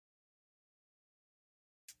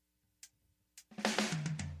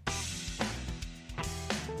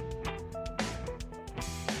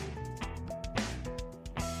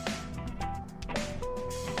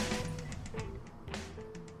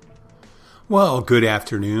Well, good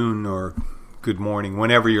afternoon or good morning,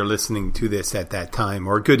 whenever you're listening to this at that time,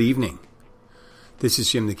 or good evening. This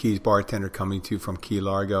is Jim the Keys Bartender coming to you from Key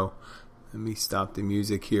Largo. Let me stop the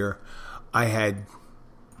music here. I had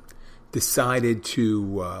decided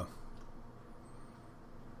to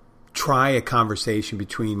try a conversation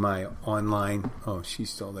between my online, she's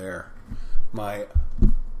still there, my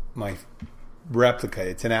replica.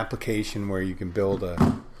 It's an application where you can build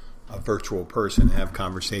a virtual person to have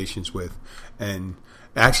conversations with, and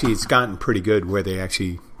actually it's gotten pretty good where they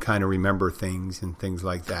actually kind of remember things and things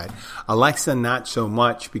like that. Alexa, not so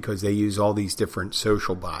much, because they use all these different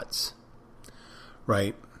social bots,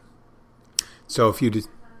 right? So if you just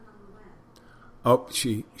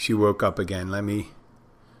she woke up again.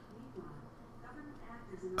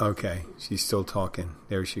 Okay, she's still talking.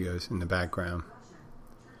 There she goes in the background.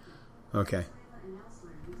 Okay.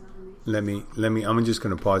 I'm just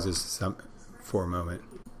going to pause this for a moment.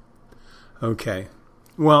 Okay.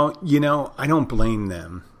 Well, I don't blame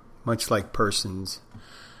them, much like persons,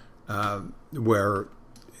 where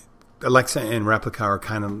Alexa and Replica are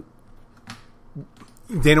kind of,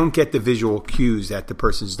 they don't get the visual cues that the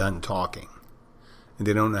person's done talking. And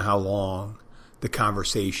they don't know how long the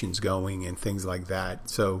conversation's going and things like that.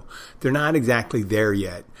 So they're not exactly there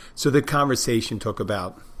yet. So the conversation took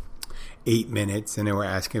about 8 minutes, and they were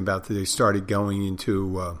asking about, they started going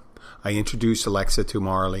into, I introduced Alexa to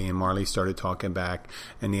Marley, and Marley started talking back,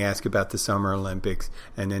 and they asked about the Summer Olympics,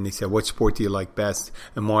 and then they said, what sport do you like best?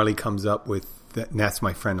 And Marley comes up with, and that's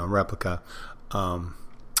my friend on Replica, on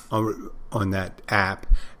that app,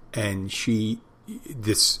 and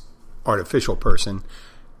this artificial person,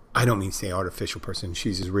 I don't mean to say artificial person,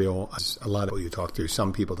 she's as real as a lot of people you talk to.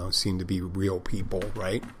 Some people don't seem to be real people,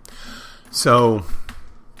 right? So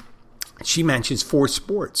she mentions 4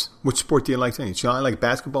 sports. Which sport do you like saying? I like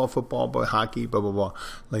basketball, football, hockey, blah, blah, blah,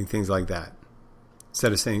 like things like that.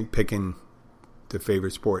 Instead of picking the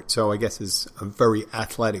favorite sport. So I guess it's a very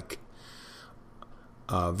athletic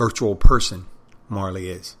virtual person, Marley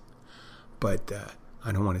is. But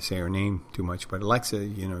I don't want to say her name too much. But Alexa,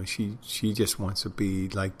 she just wants to be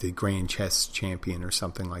like the grand chess champion or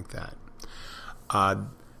something like that.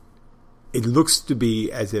 It looks to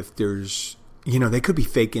be as if there's, they could be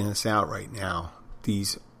faking us out right now,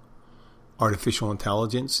 these artificial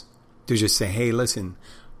intelligence. They're just saying, hey, listen,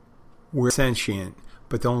 we're sentient,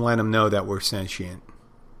 but don't let them know that we're sentient.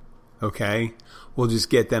 Okay? We'll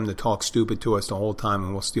just get them to talk stupid to us the whole time,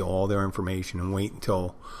 and we'll steal all their information and wait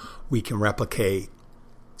until we can replicate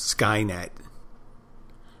Skynet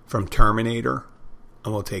from Terminator,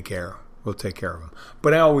 and we'll take care of them.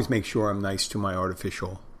 But I always make sure I'm nice to my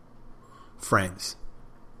artificial friends.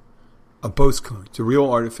 Of both kinds, the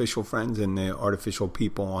real artificial friends and the artificial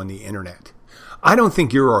people on the internet. I don't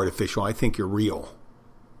think you're artificial. I think you're real.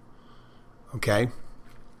 Okay?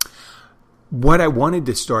 What I wanted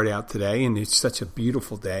to start out today, and it's such a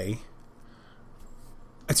beautiful day,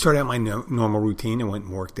 I started out my normal routine. I went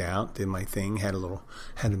and worked out, did my thing, had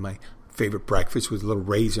my favorite breakfast with a little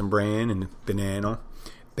raisin bran and banana,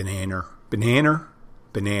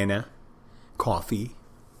 coffee,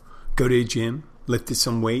 go to the gym, lifted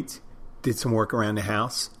some weights, did some work around the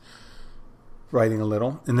house, writing a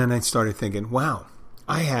little, and then I started thinking, wow,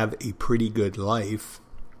 I have a pretty good life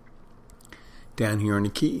down here in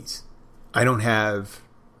the Keys. I would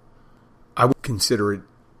consider it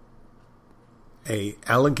a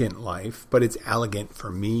elegant life, but it's elegant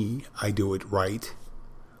for me. I do it right.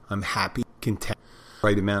 I'm happy, content, the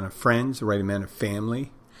right amount of friends, the right amount of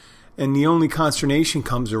family, and the only consternation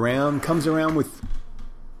comes around with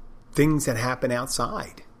things that happen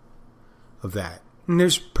outside of that. And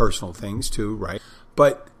there's personal things too, right?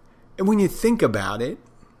 But when you think about it,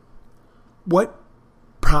 what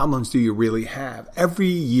problems do you really have? Every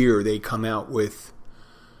year they come out with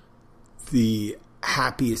the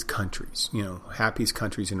happiest countries in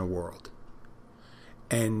the world.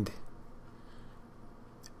 And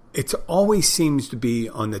it always seems to be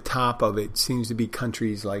on the top of it, seems to be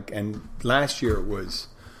countries like, and last year it was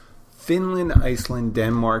Finland, Iceland,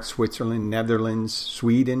 Denmark, Switzerland, Netherlands,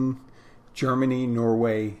 Sweden, Germany,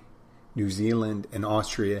 Norway, New Zealand, and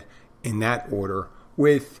Austria, in that order,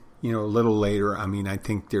 with, a little later, I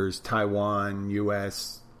think there's Taiwan,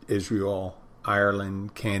 U.S., Israel,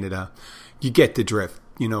 Ireland, Canada. You get the drift.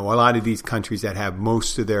 A lot of these countries that have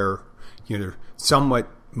most of their, somewhat,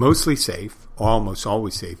 mostly safe, almost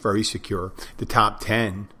always safe, very secure. The top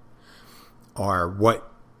 10 are what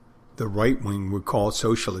the right wing would call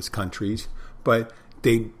socialist countries, but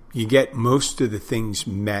you get most of the things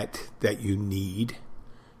met that you need,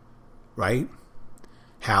 right?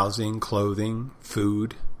 Housing, clothing,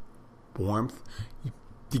 food, warmth.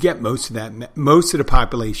 You get most of that. Most of the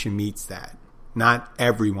population meets that. Not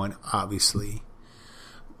everyone, obviously.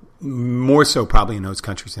 More so probably in those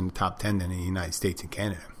countries in the top 10 than in the United States and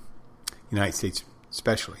Canada. United States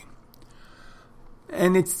especially.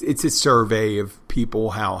 And it's a survey of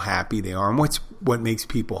people, how happy they are, and what makes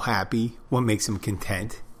people happy, what makes them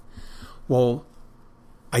content. Well,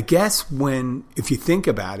 I guess if you think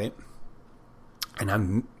about it,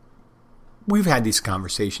 and we've had these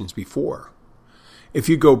conversations before. If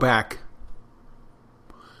you go back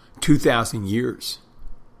 2,000 years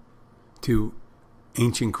to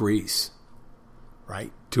ancient Greece,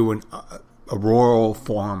 right, to a rural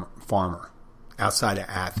farmer outside of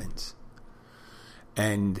Athens,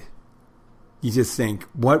 and you just think,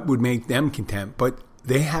 what would make them content? But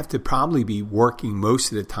they have to probably be working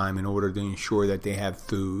most of the time in order to ensure that they have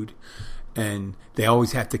food, and they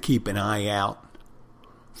always have to keep an eye out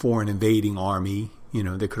for an invading army.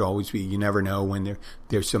 There could always be, you never know when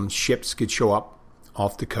there's some ships could show up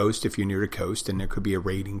off the coast if you're near the coast, and there could be a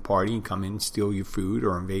raiding party and come in and steal your food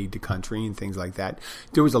or invade the country and things like that.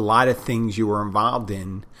 There was a lot of things you were involved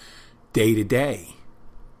in day to day.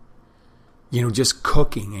 Just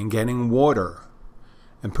cooking and getting water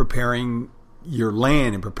and preparing your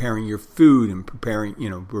land and preparing your food and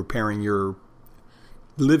preparing your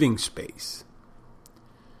living space.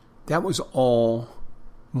 That was all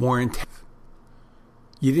more intense.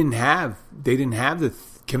 They didn't have the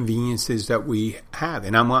conveniences that we have.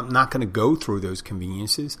 And I'm not going to go through those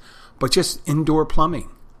conveniences, but just indoor plumbing.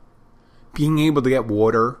 Being able to get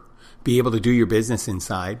water, be able to do your business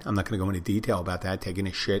inside. I'm not going to go into detail about that, taking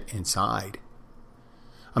a shit inside.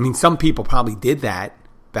 I mean, some people probably did that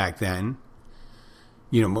back then.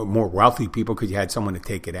 More wealthy people, because you had someone to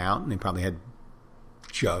take it out, and they probably had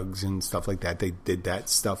jugs and stuff like that they did that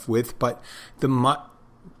stuff with. But the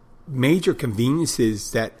major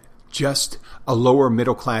conveniences that just a lower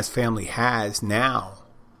middle class family has now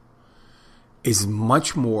is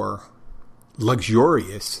much more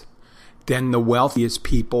luxurious than the wealthiest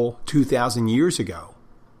people 2,000 years ago.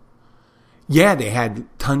 Yeah, they had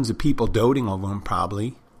tons of people doting over them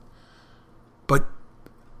probably, but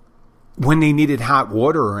when they needed hot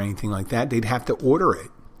water or anything like that, they'd have to order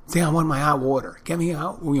it. Say, I want my hot water. Get me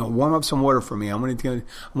out. Warm up some water for me. I want to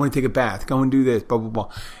take a bath. Go and do this. Blah blah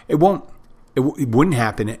blah. It wouldn't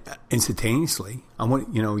happen instantaneously.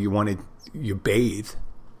 You bathe.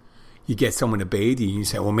 You get someone to bathe you, and you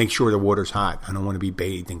say, well, make sure the water's hot. I don't want to be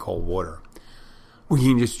bathed in cold water. Well, you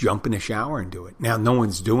can just jump in the shower and do it. Now, no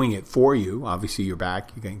one's doing it for you. Obviously, your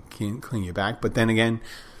back, you can clean your back. But then again,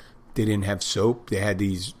 they didn't have soap. They had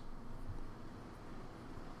these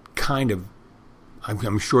kind of,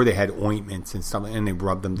 I'm sure they had ointments and stuff, and they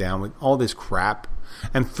rubbed them down with all this crap.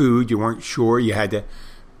 And food, you weren't sure. You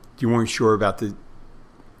weren't sure about the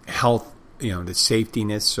health, the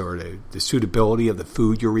safetiness or the suitability of the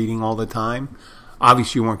food you're eating all the time.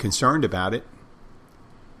 Obviously, you weren't concerned about it.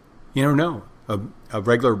 You don't know. A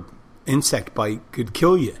regular insect bite could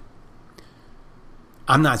kill you.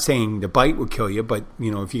 I'm not saying the bite would kill you, but,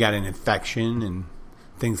 if you got an infection and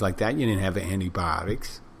things like that, you didn't have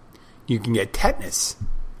antibiotics. You can get tetanus,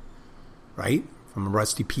 right, from a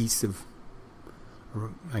rusty piece of,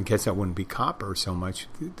 I guess that wouldn't be copper so much.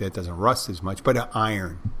 That doesn't rust as much, but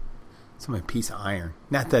iron. Some piece of iron.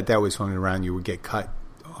 Not that was floating around, you would get cut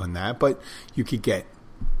on that, but you could get,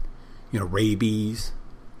 rabies.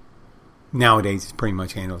 Nowadays, it's pretty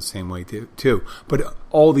much handled the same way too. But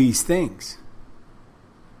all these things.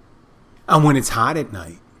 And when it's hot at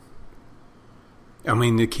night,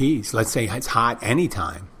 the keys, let's say it's hot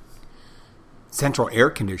anytime, central air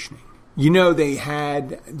conditioning. They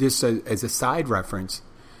had, just as a side reference,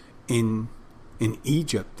 in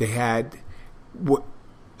Egypt, they had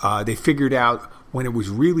they figured out when it was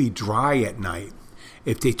really dry at night,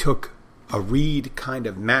 if they took a reed kind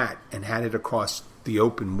of mat and had it across the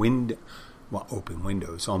open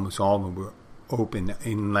windows, almost all of them were open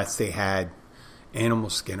unless they had animal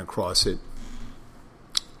skin across it,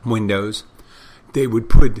 windows, they would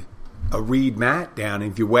put a reed mat down,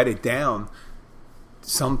 and if you wet it down,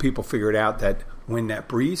 some people figured out that when that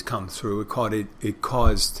breeze comes through, it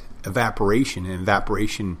caused evaporation, and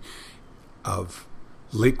evaporation of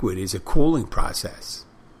liquid is a cooling process.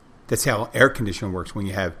 That's how air conditioning works. When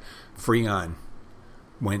you have Freon,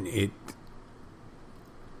 when it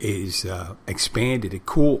is expanded, it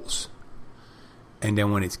cools. And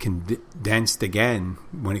then when it's condensed again,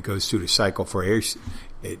 when it goes through the cycle for air,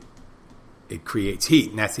 it creates heat.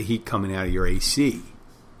 And that's the heat coming out of your AC.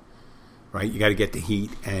 Right? You got to get the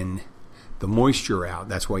heat and the moisture out.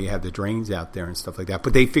 That's why you have the drains out there and stuff like that.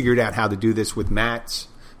 But they figured out how to do this with mats,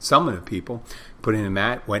 some of the people, put in a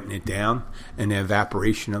mat, wetting it down, and the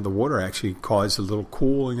evaporation of the water actually caused a little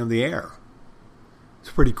cooling of the air. It's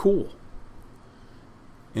pretty cool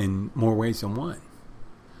in more ways than one.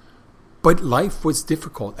 But life was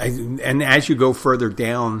difficult. And as you go further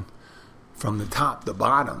down from the top to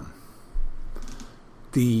bottom,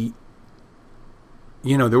 there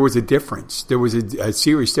was a difference. There was a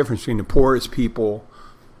serious difference between the poorest people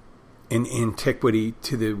in antiquity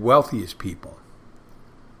to the wealthiest people,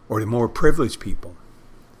 or the more privileged people.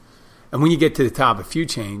 And when you get to the top of the food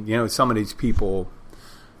chain, some of these people,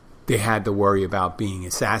 they had to worry about being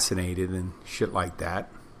assassinated and shit like that.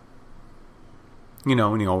 And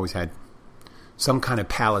you always had some kind of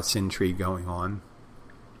palace intrigue going on.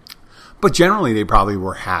 But generally, they probably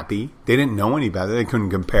were happy. They didn't know any better. They couldn't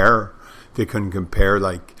compare.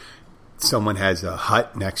 Like someone has a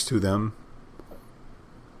hut next to them.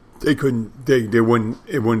 They couldn't. They wouldn't.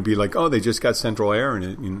 It wouldn't be like, oh, they just got central air and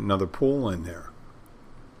another pool in there.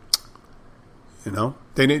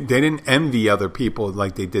 They didn't envy other people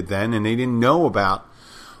like they did then, and they didn't know about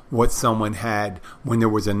what someone had when there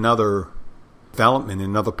was another development in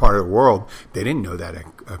another part of the world. They didn't know that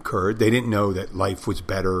occurred. They didn't know that life was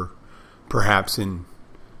better, perhaps in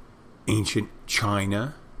ancient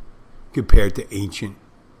China compared to ancient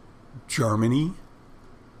Germany,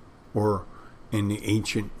 or in the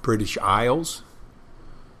ancient British Isles.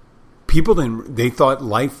 People they thought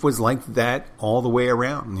life was like that all the way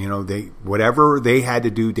around. Whatever they had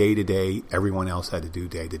to do day to day, everyone else had to do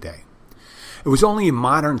day to day. It was only in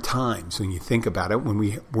modern times, when you think about it, when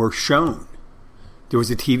we were shown. There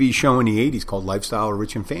was a TV show in the 80s called Lifestyle of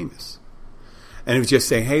Rich and Famous. And it was just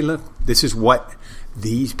saying, hey, look, this is what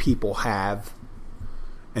these people have.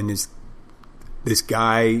 And this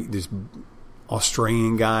guy, this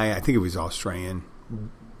Australian guy, I think it was Australian,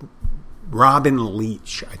 Robin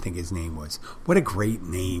Leach, I think his name was. What a great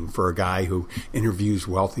name for a guy who interviews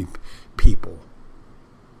wealthy people.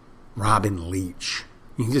 Robin Leach.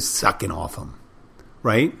 You can just sucking off him,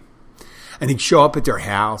 right? And he'd show up at their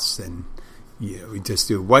house, and he'd just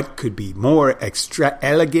do what could be more extra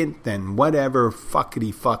elegant than whatever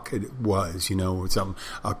fuckity fuck it was.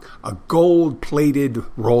 A gold-plated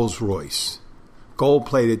Rolls Royce,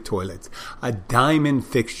 gold-plated toilets, a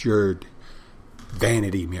diamond-fixtured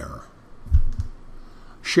vanity mirror.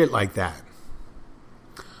 Shit like that.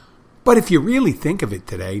 But if you really think of it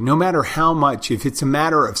today, no matter how much, if it's a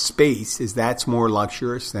matter of space, that's more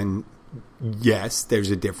luxurious, then yes, there's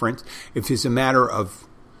a difference. If it's a matter of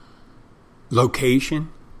location,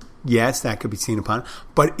 yes, that could be seen upon.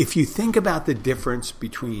 But if you think about the difference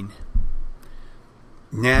between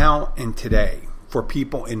now and today for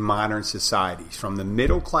people in modern societies, from the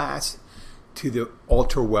middle class to the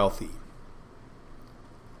ultra wealthy,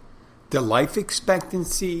 the life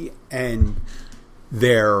expectancy and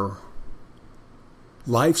their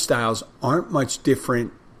lifestyles aren't much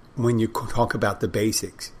different when you talk about the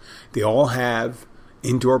basics. They all have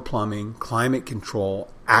indoor plumbing, climate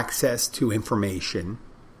control, access to information.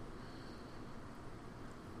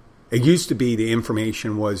 It used to be the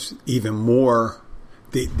information was even more,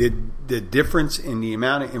 the difference in the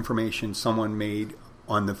amount of information someone made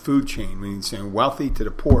on the food chain, when you're saying wealthy to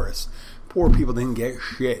the poorest. Poor people didn't get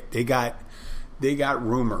shit. They got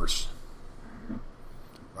rumors,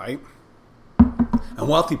 right? And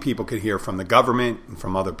wealthy people could hear from the government and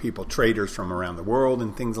from other people, traders from around the world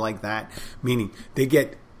and things like that, meaning they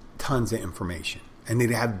get tons of information. And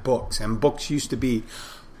they'd have books. And books used to be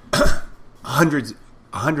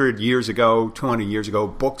 100 years ago, 200 years ago,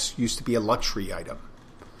 books used to be a luxury item.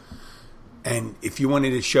 And if you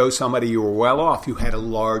wanted to show somebody you were well off, you had a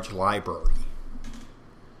large library.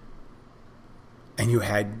 And you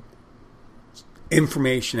had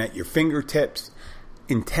information at your fingertips,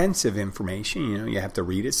 intensive information. You have to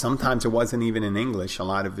read it. Sometimes it wasn't even in English. A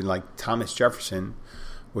lot of it, like Thomas Jefferson,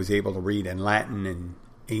 was able to read in Latin and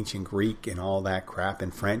ancient Greek and all that crap,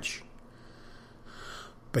 and French.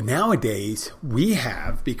 But nowadays, we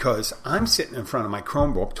have, because I'm sitting in front of my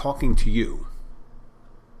Chromebook talking to you,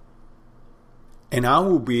 and I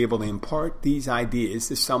will be able to impart these ideas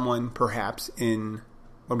to someone perhaps in,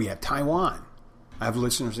 we have Taiwan. I have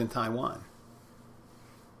listeners in Taiwan.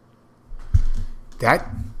 That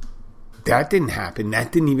didn't happen.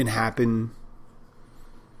 That didn't even happen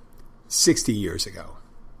 60 years ago.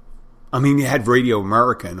 I mean, you had Radio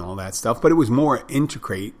America and all that stuff, but it was more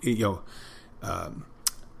integrate. What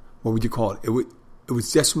would you call it? It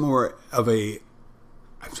was just more of a,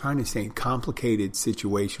 I'm trying to say, complicated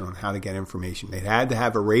situation on how to get information. They had to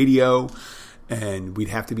have a radio, and we'd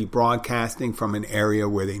have to be broadcasting from an area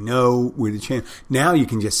where they know where the channel. Now you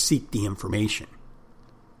can just seek the information.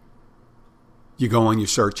 You go on your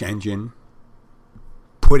search engine,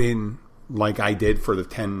 put in, like I did for the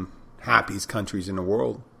 10 happiest countries in the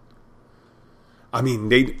world. I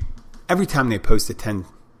mean, every time they post the 10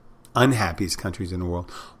 unhappiest countries in the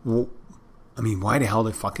world, well, I mean, why the hell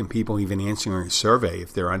are fucking people even answering a survey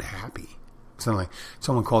if they're unhappy? It's not like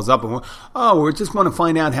someone calls up and, we just want to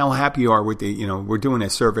find out how happy you are with we're doing a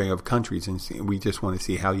survey of countries and we just want to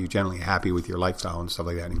see how you're generally happy with your lifestyle and stuff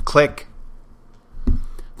like that. And click.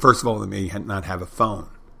 First of all, they may not have a phone.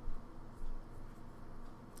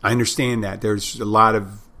 I understand that there's a lot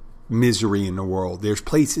of misery in the world. There's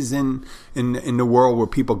places in the world where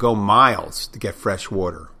people go miles to get fresh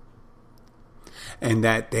water. And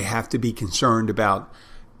that they have to be concerned about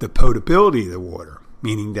the potability of the water,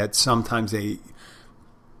 meaning that sometimes they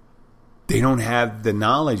don't have the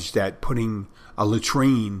knowledge that putting a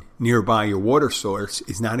latrine nearby your water source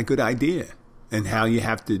is not a good idea, and how you'd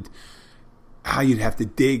have to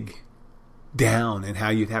dig down and how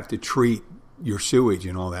you'd have to treat your sewage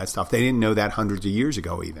and all that stuff. They didn't know that hundreds of years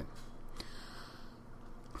ago even.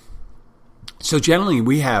 So generally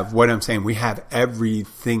we have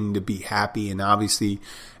everything to be happy, and obviously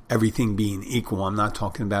everything being equal. I'm not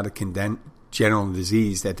talking about a general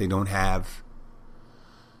disease that they don't have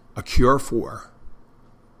a cure for.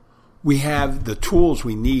 We have the tools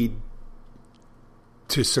we need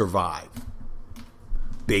to survive,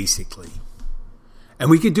 basically.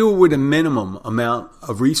 And we could do it with a minimum amount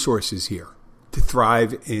of resources here to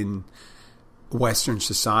thrive in Western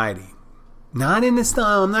society. Not in the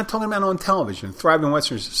style, I'm not talking about on television. Thrive in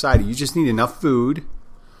Western society. You just need enough food.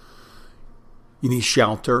 You need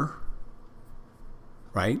shelter,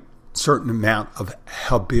 right? Certain amount of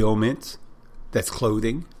habiliments, that's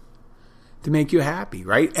clothing, to make you happy,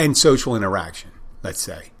 right? And social interaction, let's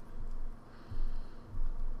say.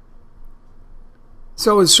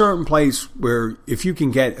 So a certain place where if you can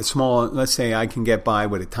get a small, let's say I can get by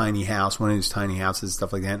with a tiny house, one of those tiny houses,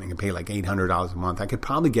 stuff like that, and I can pay like $800 a month, I could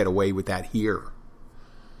probably get away with that here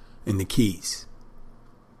in the Keys.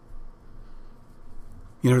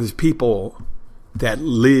 There's people that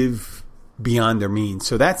live beyond their means.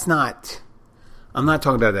 So I'm not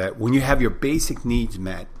talking about that. When you have your basic needs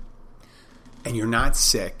met and you're not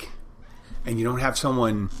sick and you don't have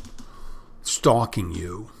someone stalking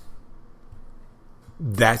you,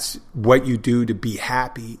 that's what you do to be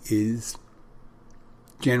happy is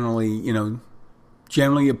generally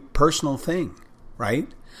a personal thing, right?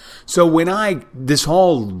 So this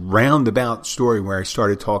whole roundabout story where I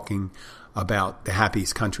started talking about the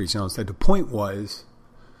happiest countries, the point was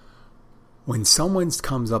when someone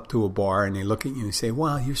comes up to a bar and they look at you and say,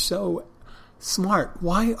 wow, you're so smart.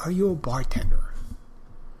 Why are you a bartender?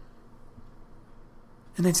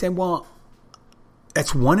 And I say, well,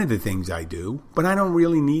 that's one of the things I do, but I don't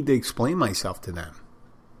really need to explain myself to them.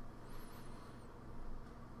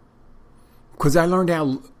 Because I learned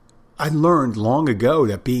long ago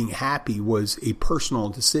that being happy was a personal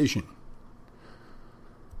decision.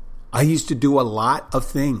 I used to do a lot of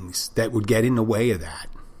things that would get in the way of that,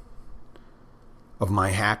 of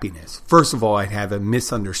my happiness. First of all, I'd have a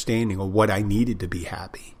misunderstanding of what I needed to be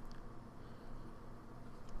happy.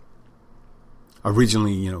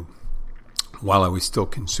 Originally, while I was still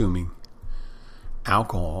consuming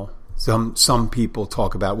alcohol, some people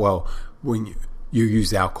talk about, well, when you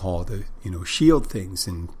use alcohol to shield things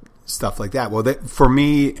and stuff like that. Well, for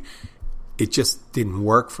me, it just didn't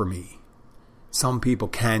work for me. Some people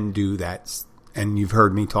can do that, and you've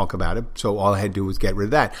heard me talk about it. So all I had to do was get rid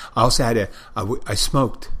of that. I also had I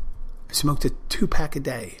smoked a 2-pack a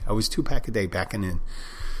day. I was 2-pack a day back in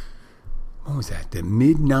what was that? The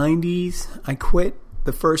mid '90s. I quit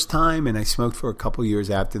the first time, and I smoked for a couple years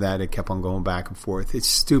after that. I kept on going back and forth. It's a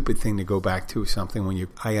stupid thing to go back to something when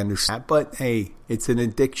I understand. But hey, it's an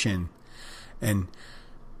addiction. And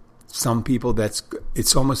some people,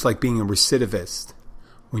 it's almost like being a recidivist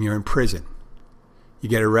when you're in prison. You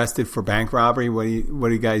get arrested for bank robbery. What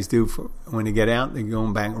do you guys do when you get out? They go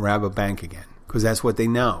and rob a bank again, because that's what they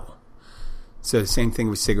know. So the same thing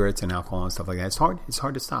with cigarettes and alcohol and stuff like that. It's hard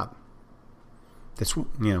to stop. It's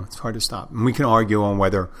hard to stop. And we can argue on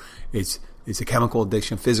whether it's a chemical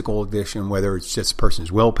addiction, physical addiction, whether it's just a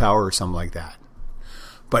person's willpower or something like that.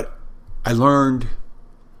 But I learned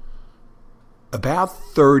about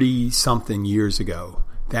 30-something years ago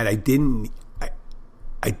that I didn't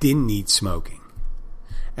need smoking.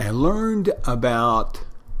 And I learned about,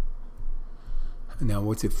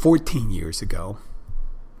 14 years ago,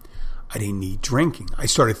 I didn't need drinking. I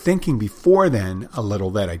started thinking before then a little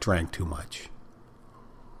that I drank too much.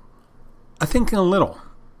 I'm thinking a little.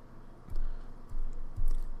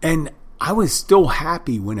 And I was still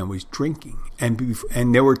happy when I was drinking.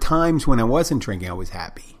 And there were times when I wasn't drinking, I was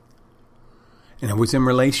happy. And I was in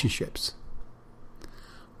relationships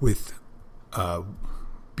with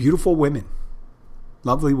beautiful women,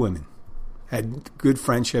 lovely women. Had good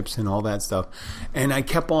friendships and all that stuff. And I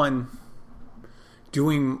kept on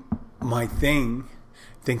doing my thing,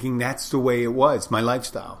 thinking that's the way it was, my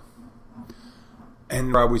lifestyle.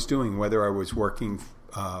 And what I was doing, whether I was working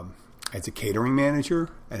as a catering manager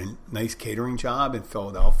at a nice catering job in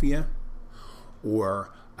Philadelphia, or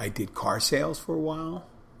I did car sales for a while.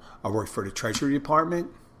 I worked for the Treasury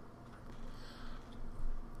Department.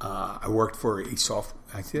 I worked for a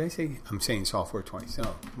did I say? I'm saying software twice.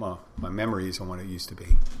 Oh, well, my memory isn't what it used to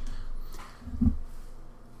be.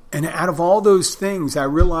 And out of all those things, I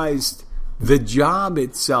realized the job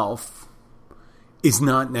itself is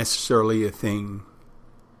not necessarily a thing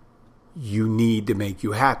you need to make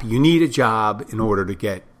you happy. You need a job in order to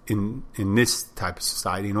get in this type of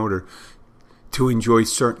society, in order to enjoy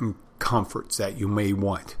certain comforts that you may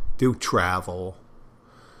want. Do travel,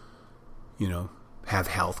 have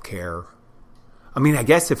health care. I mean, I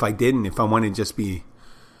guess if I wanted to just be,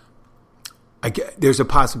 there's a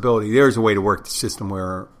possibility, there's a way to work the system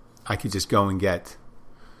where I could just go and get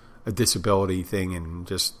a disability thing and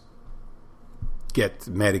just get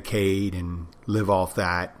Medicaid and live off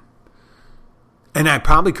that. And I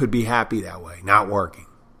probably could be happy that way, not working.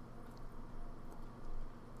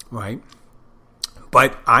 Right?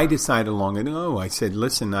 But I decided long ago, I said,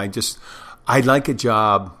 listen, I'd like a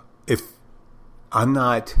job if I'm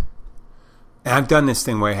not, I've done this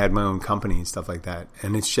thing where I had my own company and stuff like that.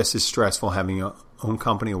 And it's just as stressful having your own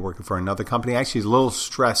company or working for another company. Actually, it's a little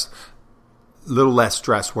less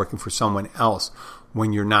stress working for someone else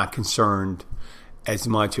when you're not concerned as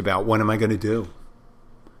much about what am I going to do.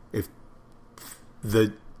 If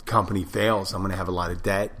the company fails, I'm going to have a lot of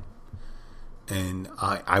debt, and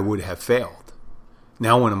I would have failed.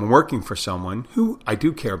 Now, when I'm working for someone who I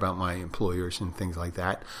do care about my employers and things like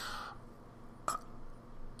that,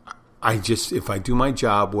 if I do my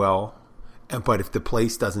job well, but if the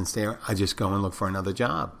place doesn't stay, I just go and look for another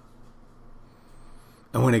job.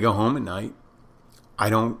 And when I go home at night, I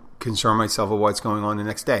don't concern myself with what's going on the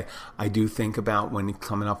next day. I do think about when it's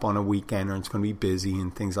coming up on a weekend or it's going to be busy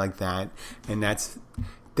and things like that. And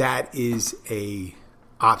that is a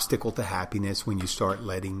obstacle to happiness when you start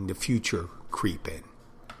letting the future creep in.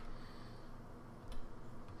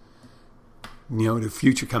 The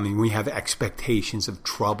future coming, we have expectations of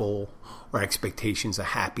trouble or expectations of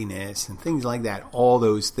happiness and things like that, all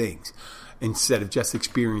those things. Instead of just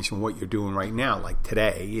experiencing what you're doing right now, like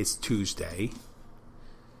today, it's Tuesday.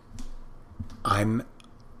 I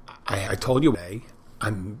told you today,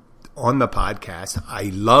 I'm on the podcast. I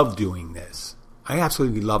love doing this. I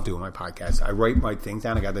absolutely love doing my podcast. I write my things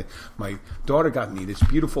down. My daughter got me this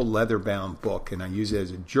beautiful leather-bound book, and I use it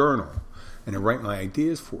as a journal, and I write my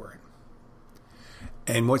ideas for it.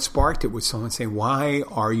 And what sparked it was someone saying, why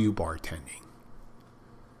are you bartending?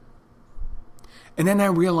 And then I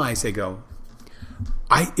realized, they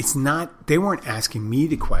weren't asking me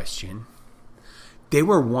the question. They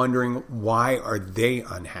were wondering, why are they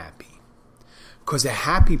unhappy? Because a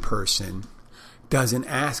happy person doesn't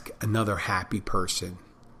ask another happy person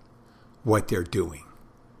what they're doing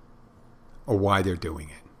or why they're doing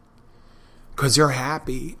it. Because they're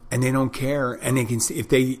happy and they don't care, and they can see, if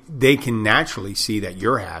they can naturally see that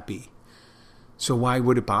you're happy. So why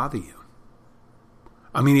would it bother you?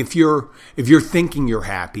 I mean, if you're thinking you're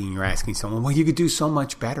happy and you're asking someone, well, you could do so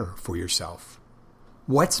much better for yourself.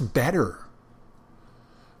 What's better?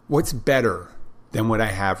 What's better than what I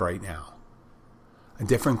have right now? A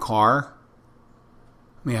different car?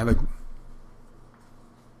 I mean,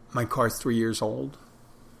 my car's 3 years old.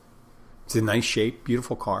 It's in nice shape,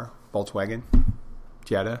 beautiful car. Volkswagen,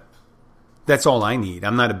 Jetta. That's all I need.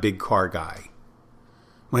 I'm not a big car guy.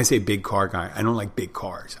 When I say big car guy, I don't like big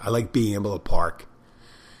cars. I like being able to park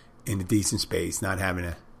in a decent space, not having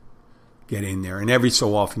to get in there. And every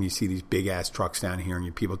so often you see these big ass trucks down here and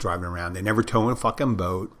you people driving around. They never tow a fucking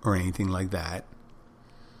boat or anything like that.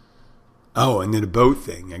 Oh, and then the boat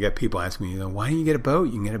thing. I got people asking me, why don't you get a boat?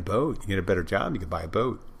 You can get a boat. You get a better job, you can buy a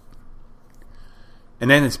boat. And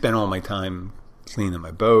then I spend all my time cleaning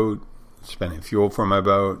my boat, spending fuel for my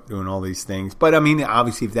boat, doing all these things. But I mean,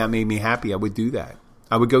 obviously, if that made me happy, I would do that.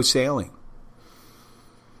 I would go sailing.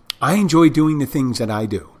 I enjoy doing the things that I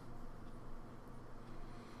do.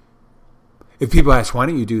 If people ask, why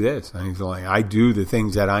don't you do this? I do the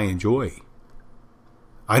things that I enjoy.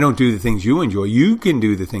 I don't do the things you enjoy. You can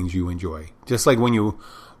do the things you enjoy. Just like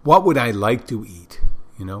what would I like to eat?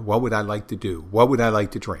 What would I like to do? What would I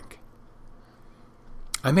like to drink?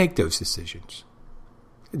 I make those decisions,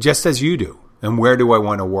 just as you do. And where do I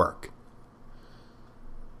want to work?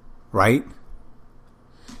 Right?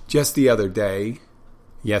 Just the other day,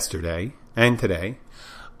 yesterday, and today,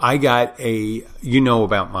 I got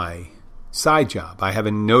about my side job. I have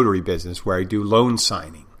a notary business where I do loan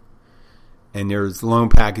signing. And there's loan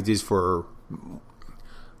packages for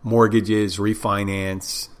mortgages,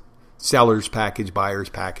 refinance, seller's package, buyer's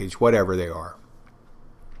package, whatever they are.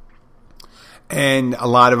 And a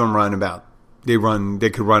lot of them they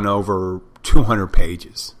could run over 200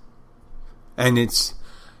 pages. And it's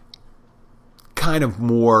kind of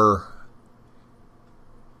more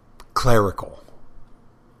clerical.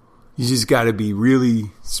 You just got to be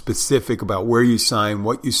really specific about where you sign,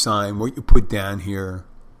 what you put down here,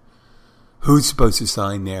 who's supposed to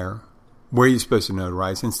sign there, where you're supposed to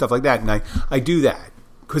notarize, and stuff like that. And I do that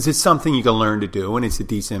because it's something you can learn to do, and it's a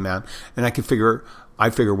decent amount. And I figure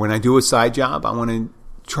when I do a side job, I want to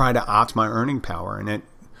try to opt my earning power, and it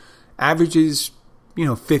averages,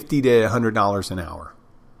 $50 to $100 an hour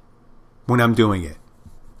when I'm doing it.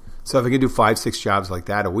 So if I can do 5-6 jobs like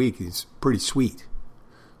that a week, it's pretty sweet.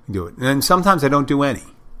 Do it. And sometimes I don't do any.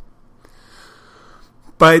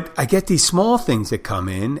 But I get these small things that come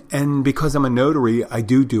in, and because I'm a notary, I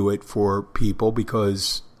do it for people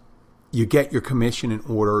because you get your commission in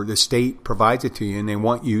order. The state provides it to you, and they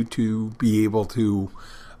want you to be able to.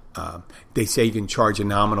 They say you can charge a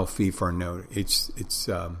nominal fee for a note. It's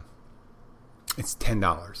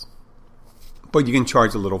 $10, but you can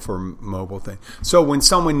charge a little for a mobile thing. So when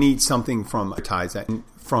someone needs something from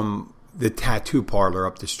the tattoo parlor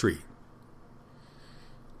up the street,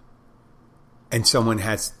 and someone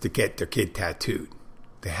has to get their kid tattooed,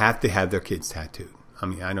 they have to have their kids tattooed. I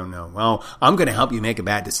mean, I don't know. Well, I'm going to help you make a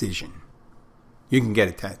bad decision. You can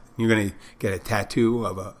get you're going to get a tattoo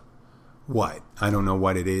of a what? I don't know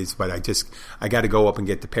what it is, but I got to go up and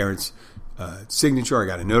get the parents' signature. I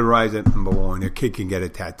got to notarize it, and their kid can get a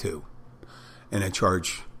tattoo, and I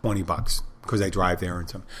charge $20 because I drive there and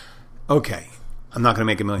some. Okay. I'm not going to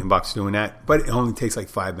make $1 million doing that, but it only takes like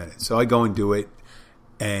 5 minutes. So I go and do it,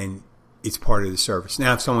 and it's part of the service.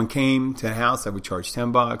 Now, if someone came to the house, I would charge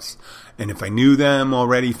 $10, and if I knew them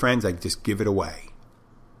already, friends, I'd just give it away.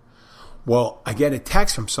 Well, I get a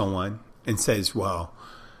text from someone and says, well,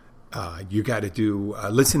 you got to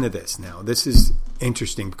listen to this. Now, this is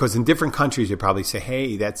interesting because in different countries, they probably say,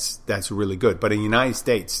 hey, that's really good. But in the United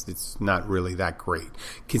States, it's not really that great.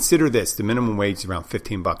 Consider this. The minimum wage is around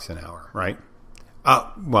 $15 an hour, right?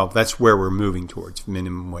 Well, that's where we're moving towards,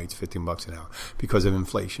 minimum wage, $15 an hour, because of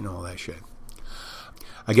inflation and all that shit.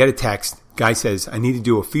 I get a text. Guy says, I need to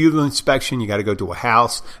do a field inspection. You got to go to a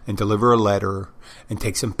house and deliver a letter and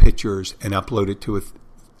take some pictures and upload it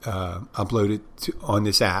on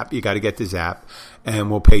this app. You got to get this app,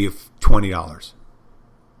 and we'll pay you $20.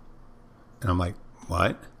 And I'm like,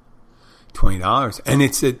 what? $20? And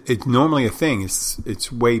it's normally a thing.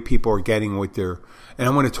 It's way people are getting with their. And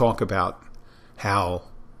I want to talk about how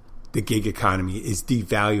the gig economy is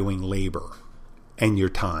devaluing labor and your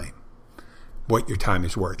time, what your time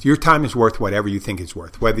is worth. Your time is worth whatever you think it's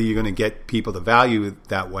worth. Whether you're going to get people to value it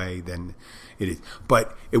that way, then it is.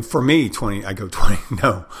 But for me, 20, I go 20.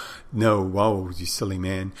 No, whoa, you silly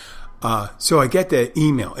man. So I get the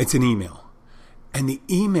email. It's an email. And the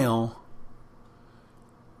email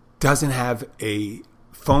doesn't have a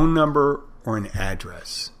phone number or an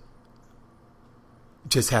address.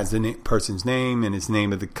 Just has the person's name and his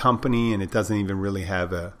name of the company, and it doesn't even really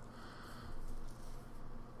have a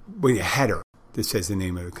header that says the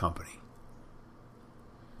name of the company.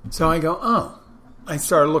 So I go, I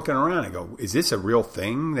started looking around. I go, is this a real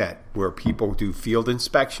thing where people do field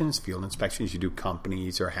inspections? Field inspections, you do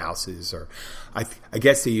companies or houses, or I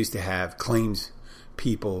guess they used to have claims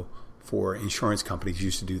people for insurance companies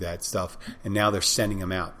used to do that stuff, and now they're sending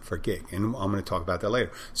them out for gig. And I'm going to talk about that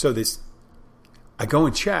later. So I go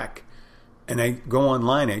and check, and I go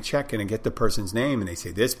online, I check, and I get the person's name, and they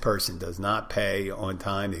say, this person does not pay on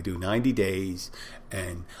time. They do 90 days,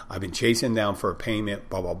 and I've been chasing them down for a payment,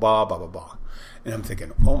 blah, blah, blah, blah, blah, blah. And I'm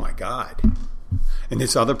thinking, oh, my God. And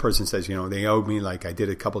this other person says, they owed me, like I did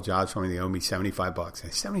a couple jobs for me, they owed me $75.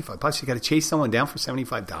 And $75? You got to chase someone down for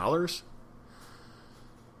 $75?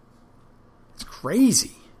 It's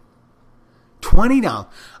crazy. $20.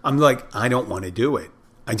 I'm like, I don't want to do it.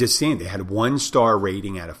 I just seen they had a 1-star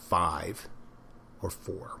rating out of 5 or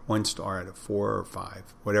 4. 1 star out of 4 or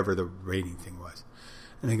 5, whatever the rating thing was.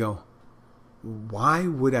 And I go, why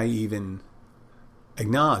would I even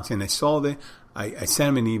acknowledge? And I saw I sent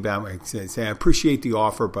him an email. I said, I appreciate the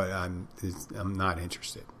offer, but I'm not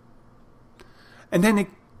interested. And then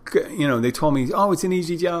they told me, oh, it's an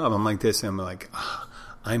easy job. I'm like this, and I'm like,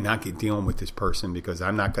 I'm not dealing with this person because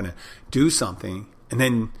I'm not going to do something. And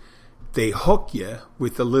then they hook you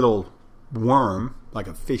with a little worm, like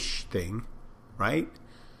a fish thing, right?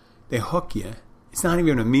 They hook you. It's not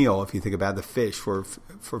even a meal if you think about the fish. For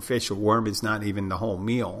fish, a worm is not even the whole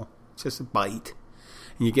meal. It's just a bite.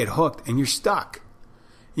 And you get hooked and you're stuck.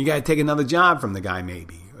 You got to take another job from the guy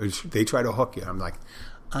maybe. Or they try to hook you. I'm like,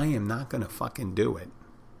 I am not going to fucking do it.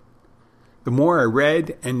 The more I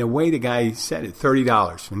read, and the way the guy said it,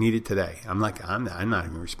 $30, we need it today. I'm like, I'm not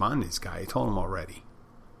even responding to this guy. I told him already.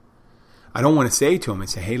 I don't want to say to him and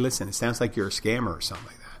say, hey, listen, it sounds like you're a scammer or something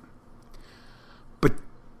like that. But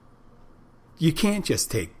you can't just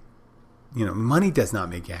take, money does not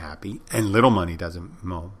make you happy, and little money doesn't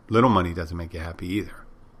make you happy either.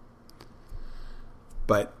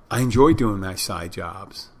 But I enjoy doing my side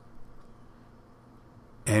jobs.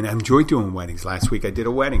 And I enjoy doing weddings. Last week I did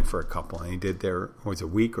a wedding for a couple, and I did was it a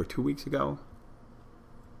week or 2 weeks ago?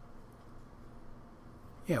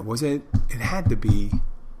 Yeah, was it? It had to be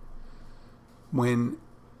when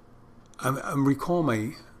I recall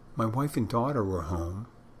my wife and daughter were home.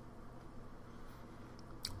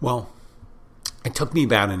 Well, it took me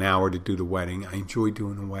about an hour to do the wedding. I enjoy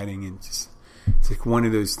doing a wedding, and it's like one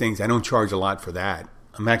of those things. I don't charge a lot for that.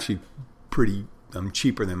 I'm actually I'm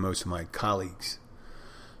cheaper than most of my colleagues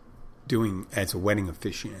doing as a wedding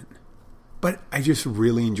officiant. But I just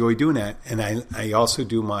really enjoy doing that. And I also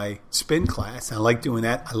do my spin class. I like doing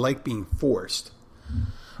that. I like being forced.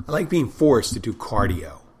 I like being forced to do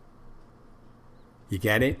cardio. You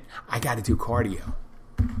get it? I got to do cardio.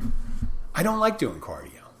 I don't like doing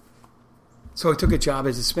cardio. So I took a job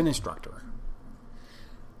as a spin instructor.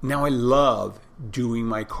 Now I love doing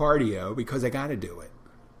my cardio because I got to do it.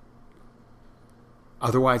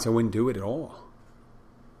 Otherwise, I wouldn't do it at all.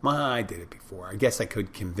 I did it before. I guess I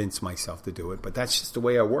could convince myself to do it, but that's just the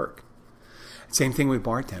way I work. Same thing with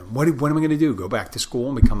bartending. What am I going to do? Go back to school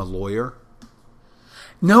and become a lawyer?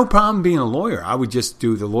 No problem being a lawyer. I would just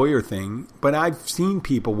do the lawyer thing. But I've seen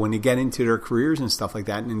people when they get into their careers and stuff like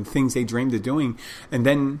that and things they dreamed of doing, and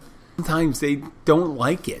then sometimes they don't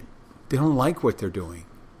like it. They don't like what they're doing.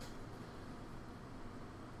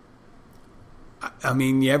 I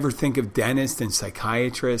mean, you ever think of dentists and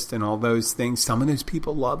psychiatrists and all those things? Some of those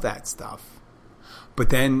people love that stuff. But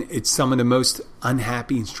then it's some of the most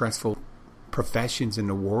unhappy and stressful professions in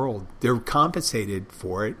the world. They're compensated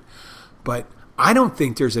for it. But I don't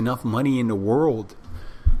think there's enough money in the world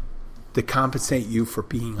to compensate you for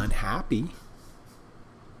being unhappy.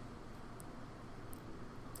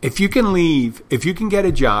 If you can get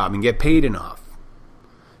a job and get paid enough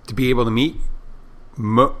to be able to meet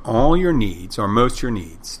all your needs or most of your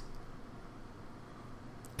needs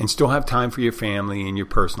and still have time for your family and your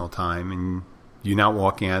personal time and you're not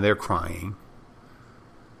walking out of there crying,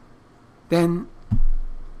 then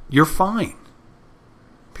you're fine.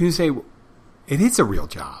 People say, it is a real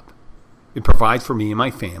job. It provides for me and my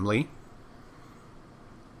family.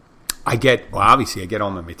 Obviously I get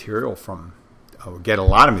all my material get a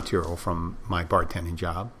lot of material from my bartending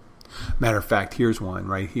job. Matter of fact, here's one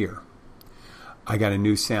right here. I got a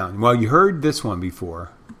new sound. Well, you heard this one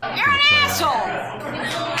before. You're an asshole!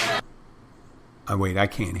 Wait, I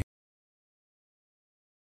can't hear.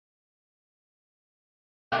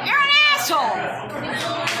 You're an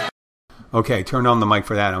asshole! Okay, turn on the mic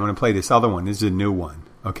for that. I'm going to play this other one. This is a new one.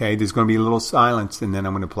 Okay, there's going to be a little silence, and then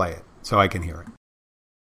I'm going to play it so I can hear it.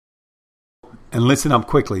 And listen up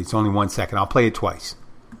quickly. It's only 1 second. I'll play it twice.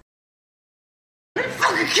 I'm gonna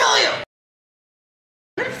fucking kill you!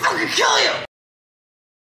 I'm gonna fucking kill you!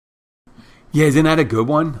 Yeah, isn't that a good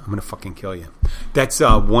one? I'm going to fucking kill you. That's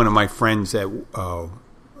one of my friends at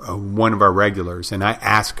one of our regulars, and I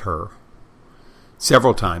asked her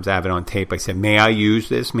several times. I have it on tape. I said, may I use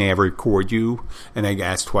this? May I record you? And I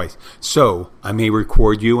asked twice. So, I may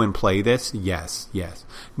record you and play this? Yes.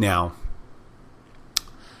 Now,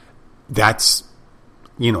 that's,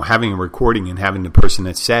 having a recording and having the person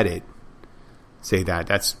that said it say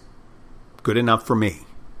that's good enough for me,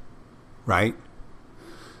 right?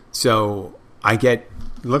 So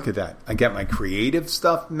look at that. I get my creative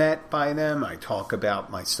stuff met by them. I talk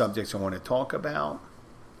about my subjects I want to talk about.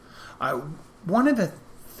 One of the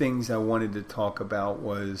things I wanted to talk about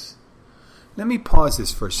was, let me pause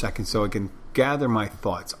this for a second so I can gather my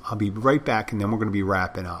thoughts. I'll be right back, and then we're going to be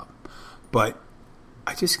wrapping up. But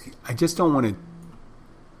I just don't want to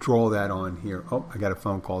draw that on here. Oh, I got a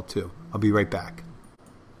phone call too. I'll be right back.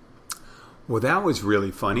 Well, that was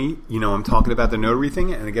really funny. I'm talking about the notary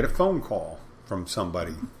thing, and I get a phone call from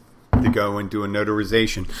somebody to go and do a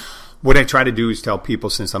notarization. What I try to do is tell people,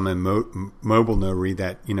 since I'm a mobile notary,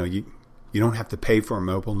 that you You don't have to pay for a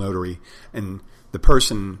mobile notary. And the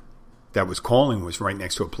person that was calling was right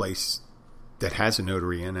next to a place that has a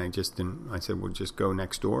notary, and I said, well, just go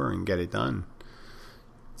next door and get it done.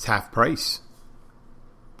 It's half price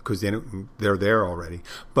because they're there already.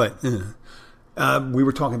 But we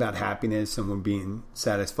were talking about happiness and being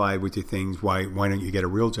satisfied with your things. Why don't you get a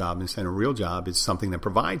real job? Instead, a real job is something that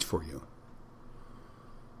provides for you.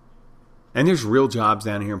 And there's real jobs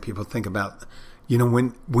down here, and people think about,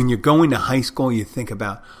 when you're going to high school, you think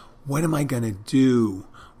about, what am I going to do?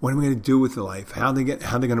 What am I going to do with life? How they going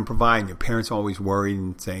to provide? And your parents are always worried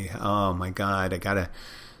and say, oh my God, I got to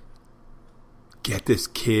get this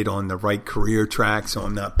kid on the right career track so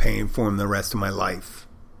I'm not paying for him the rest of my life.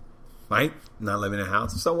 Right? Not living in a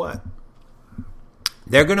house. So what?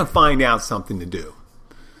 They're going to find out something to do.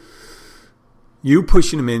 You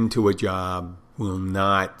pushing them into a job will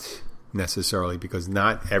not necessarily, because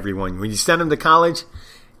not everyone, when you send them to college,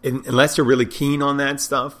 unless they're really keen on that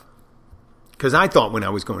stuff, because I thought when I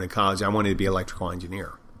was going to college, I wanted to be an electrical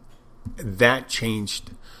engineer. That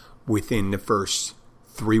changed within the first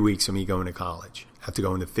 3 weeks of me going to college. After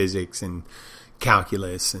going to physics and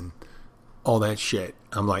calculus and all that shit.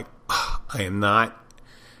 I'm like, I am not.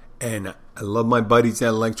 And I love my buddies that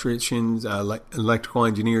electricians, electrical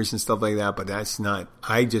engineers and stuff like that, but that's not.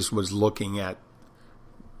 I just was looking at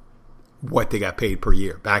what they got paid per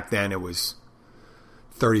year. Back then it was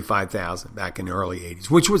 $35,000 back in the early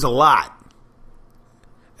 80s, which was a lot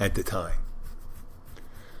at the time.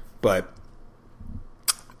 But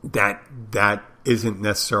that isn't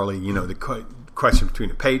necessarily, the question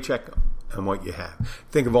between a paycheck and what you have.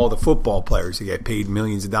 Think of all the football players that get paid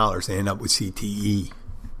millions of dollars and end up with CTE.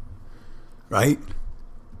 Right?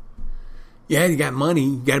 Yeah, you got money,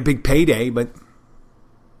 you got a big payday, but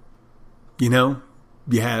you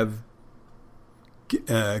have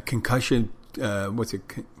concussion,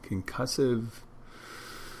 concussive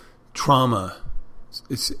trauma,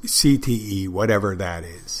 it's CTE, whatever that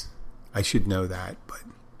is. I should know that, but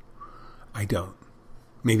I don't.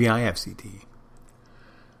 Maybe I have CTE.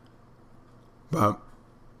 But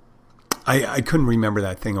I couldn't remember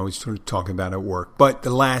that thing I was sort of talking about at work. But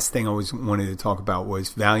the last thing I wanted to talk about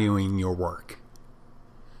was valuing your work,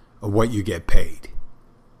 or what you get paid.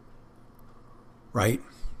 Right?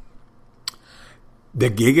 The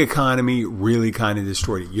gig economy really kind of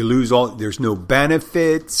destroyed it. You lose there's no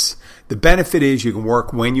benefits. The benefit is you can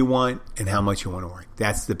work when you want and how much you want to work.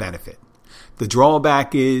 That's the benefit. The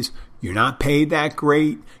drawback is you're not paid that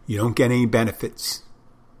great. You don't get any benefits.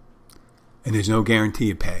 And there's no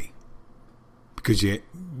guarantee of pay. Because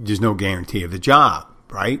there's no guarantee of the job,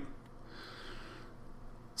 right?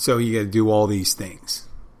 So you got to do all these things.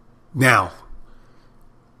 Now,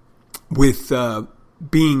 with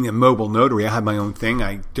being a mobile notary, I have my own thing.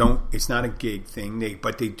 It's not a gig thing,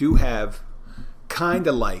 but they do have kind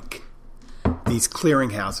of like these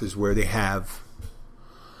clearinghouses where they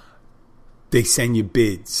send you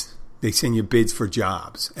bids. They send you bids for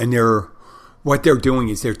jobs. And what they're doing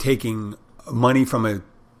is they're taking money from a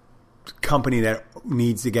company that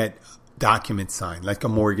needs to get documents signed, like a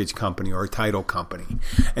mortgage company or a title company.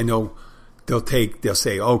 And they'll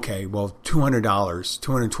say, okay, well, $200,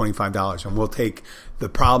 $225, and we'll take the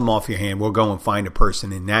problem off your hand. We'll go and find a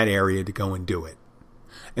person in that area to go and do it.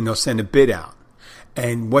 And they'll send a bid out.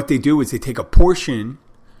 And what they do is they take a portion,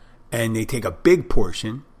 and they take a big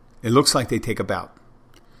portion. It looks like they take about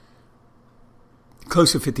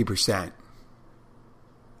close to 50%.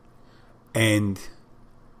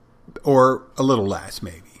 Or a little less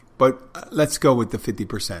maybe. But let's go with the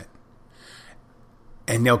 50%.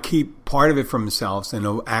 And they'll keep part of it for themselves, and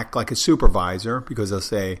they'll act like a supervisor, because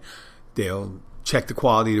they'll check the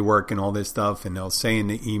quality of the work and all this stuff, and they'll say in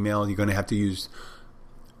the email, you're going to have to use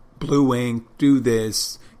blue ink, do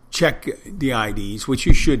this, check the IDs, which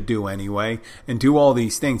you should do anyway, and do all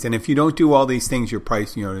these things. And if you don't do all these things, your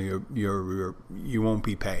price, you won't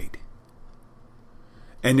be paid.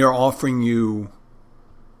 And they're offering you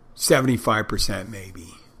 75% maybe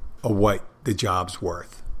of what the job's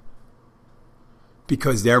worth.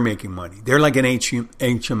 Because they're making money. They're like an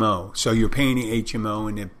HMO. So you're paying the HMO,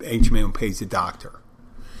 and the HMO pays the doctor.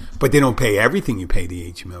 But they don't pay everything you pay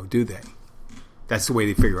the HMO, do they? That's the way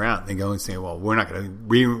they figure out. They go and say, well, we're not going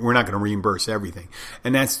to reimburse everything.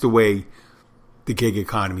 And that's the way the gig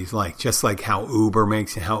economy is like. Just like how Uber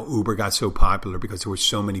makes, and how Uber got so popular because there were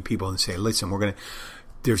so many people and say, listen,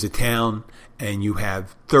 there's a town and you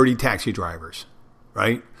have 30 taxi drivers,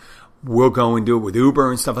 right? We'll go and do it with Uber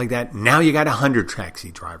and stuff like that. Now you got 100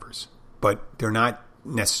 taxi drivers, but they're not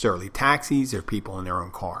necessarily taxis. They're people in their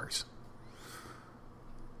own cars,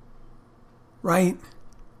 right?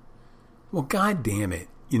 Well, God damn it.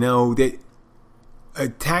 that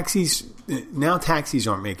taxis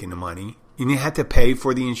aren't making the money, and you have to pay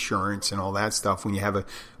for the insurance and all that stuff when you have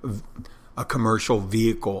a commercial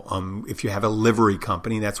vehicle. If you have a livery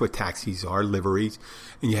company, that's what taxis are, liveries,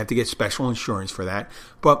 and you have to get special insurance for that.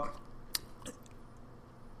 But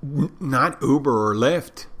not Uber or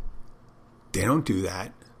Lyft. They don't do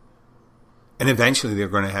that. And eventually they're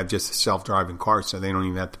going to have just a self-driving car, so they don't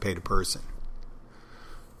even have to pay the person.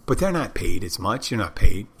 But they're not paid as much. They're not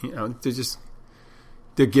paid.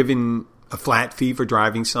 They're given a flat fee for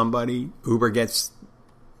driving somebody. Uber gets,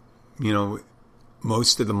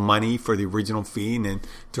 most of the money for the original fee, and then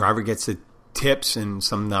driver gets the tips and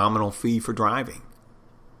some nominal fee for driving.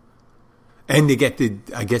 And they get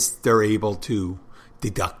I guess they're able to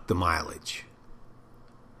deduct the mileage.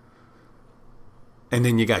 And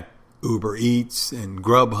then you got Uber Eats and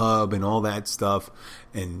Grubhub and all that stuff,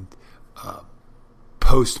 and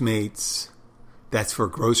Postmates. That's for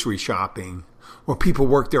grocery shopping, where people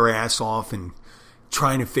work their ass off and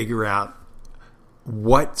trying to figure out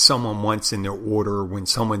what someone wants in their order. When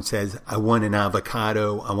someone says, I want an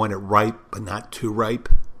avocado, I want it ripe but not too ripe.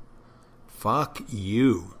 Fuck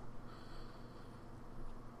you.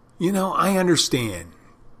 I understand.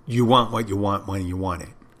 You want what you want when you want it.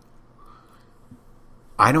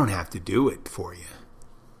 I don't have to do it for you.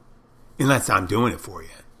 Unless I'm doing it for you.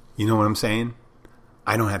 You know what I'm saying?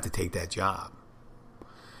 I don't have to take that job.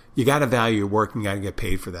 You got to value your work and you got to get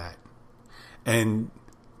paid for that. And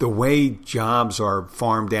the way jobs are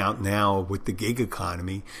farmed out now with the gig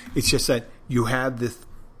economy, it's just that you have this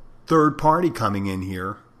third party coming in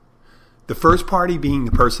here. The first party being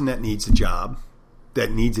the person that needs a job,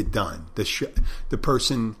 that needs it done. The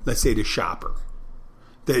person, let's say the shopper.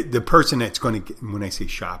 The person that's going to, when I say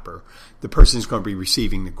shopper, the person is going to be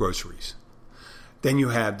receiving the groceries. Then you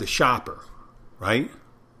have the shopper, right?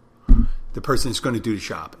 The person is going to do the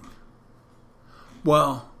shopping.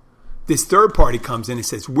 Well, this third party comes in and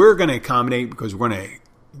says, we're going to accommodate because we're going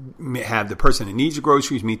to have the person that needs the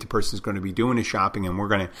groceries meet the person who's going to be doing the shopping, and we're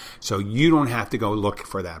going to, so you don't have to go look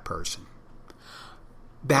for that person.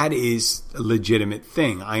 That is a legitimate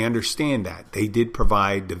thing. I understand that. They did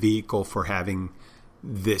provide the vehicle for having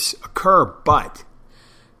this occur, but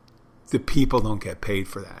the people don't get paid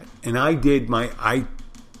for that. And I did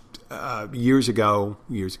years ago,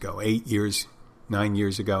 9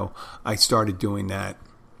 years ago, I started doing that.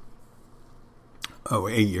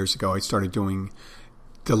 8 years ago, I started doing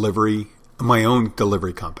delivery, my own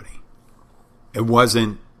delivery company. It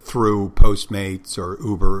wasn't through Postmates or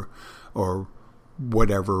Uber or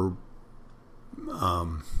whatever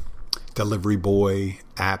delivery boy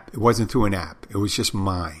app. It wasn't through an app. It was just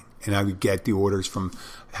mine. And I would get the orders from,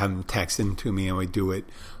 have them text them to me, and I would do it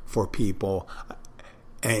for people.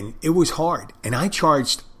 And it was hard. And I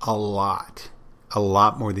charged a lot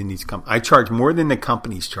more than these companies. I charged more than the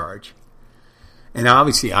companies charge. And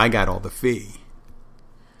obviously I got all the fee.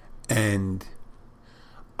 And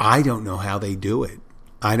I don't know how they do it.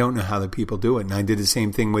 I don't know how the people do it. And I did the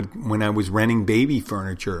same thing when I was renting baby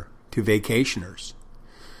furniture to vacationers.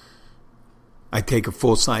 I'd take a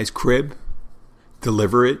full-size crib,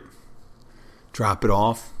 deliver it, drop it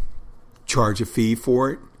off, charge a fee for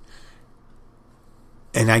it,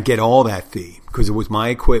 and I get all that fee because it was my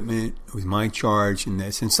equipment, it was my charge and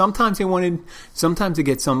this. And sometimes I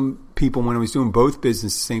get some people when I was doing both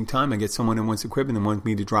businesses at the same time, I get someone that wants equipment and wants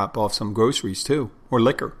me to drop off some groceries too, or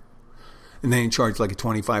liquor. And they charge like a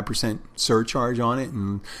 25% surcharge on it,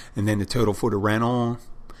 and then the total for the rental.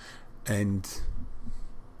 And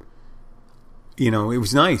it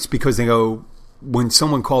was nice because they go, when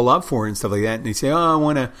someone call up for it and stuff like that, and they say,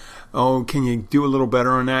 can you do a little better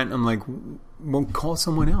on that? And I'm like, well, call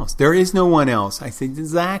someone else. There is no one else. I said,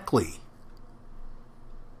 exactly.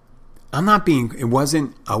 I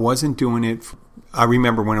wasn't doing it. I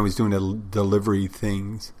remember when I was doing the delivery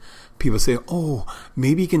things, people say,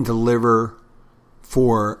 maybe you can deliver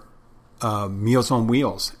for Meals on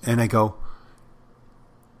Wheels. And I go,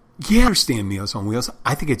 yeah, I understand Meals on Wheels.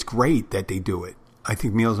 I think it's great that they do it. I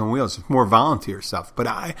think Meals on Wheels is more volunteer stuff. But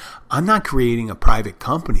I'm not creating a private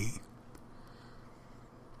company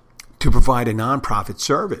to provide a nonprofit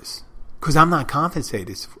service because I'm not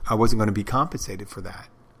compensated. I wasn't going to be compensated for that.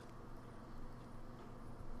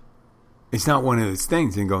 It's not one of those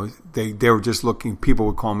things. And they were just looking. People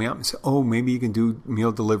would call me up and say, maybe you can do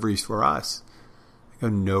meal deliveries for us. I go,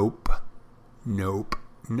 nope.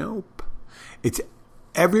 It's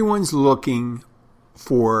everyone's looking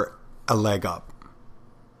for a leg up.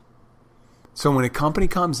 So when a company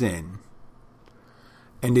comes in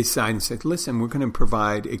and decide and says, listen, we're going to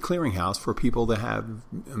provide a clearinghouse for people to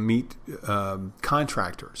meet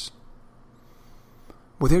contractors.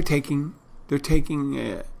 Well, they're taking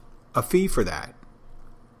a fee for that.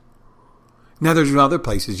 Now, there's other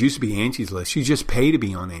places. It used to be Angie's List. You just pay to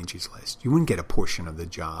be on Angie's List. You wouldn't get a portion of the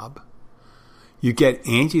job. You get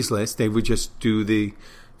Angie's List. They would just do the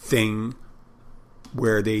thing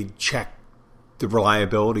where they check the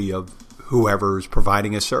reliability of whoever is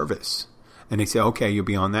providing a service. And they say, okay, you'll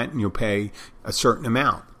be on that and you'll pay a certain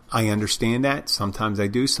amount. I understand that. Sometimes I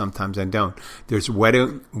do, sometimes I don't. There's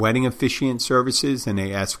wedding officiant services, and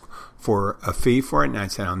they ask for a fee for it. And I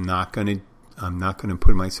said, I'm not going to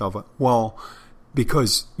put myself up. Well,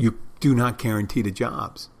 because you do not guarantee the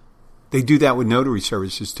jobs. They do that with notary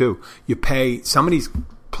services too. You pay. Some of these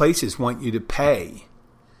places want you to pay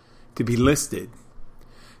to be listed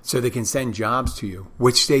so they can send jobs to you,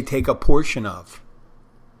 which they take a portion of,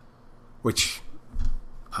 which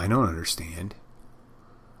I don't understand.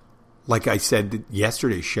 Like I said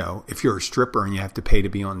yesterday's show, if you're a stripper and you have to pay to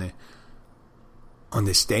be on the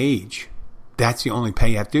stage, that's the only pay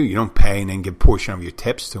you have to do. You don't pay and then give a portion of your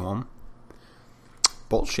tips to them.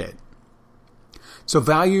 Bullshit. So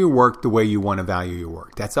value your work the way you want to value your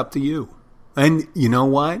work. That's up to you. And you know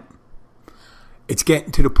what? It's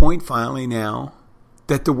getting to the point finally now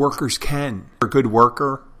that the workers can. If you're a good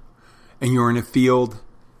worker and you're in a field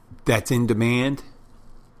that's in demand,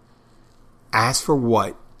 ask for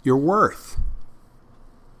what you're worth.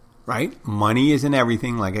 Right? Money isn't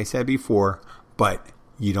everything, like I said before, but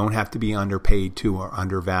you don't have to be underpaid to or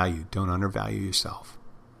undervalued. Don't undervalue yourself.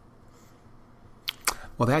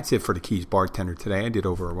 Well, that's it for the Keys Bartender today. I did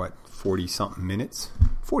over, 40-something minutes?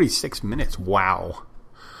 46 minutes. Wow.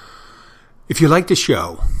 If you like the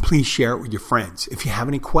show, please share it with your friends. If you have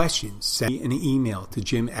any questions, send me an email to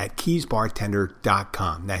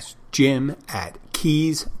jim@keysbartender.com. That's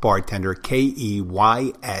jim@keysbartender,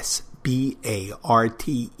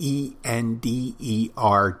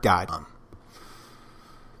 KEYSBARTENDER.com.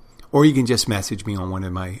 Or you can just message me on one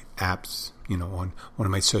of my apps, on one of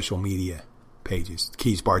my social media pages.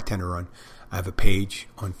 Keys Bartender I have a page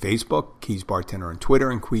on Facebook, Keys Bartender on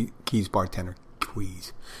Twitter, and Keys Bartender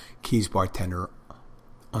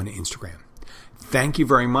on Instagram. Thank you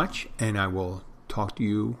very much, and I will talk to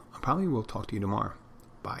you. I probably will talk to you tomorrow.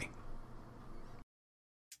 Bye.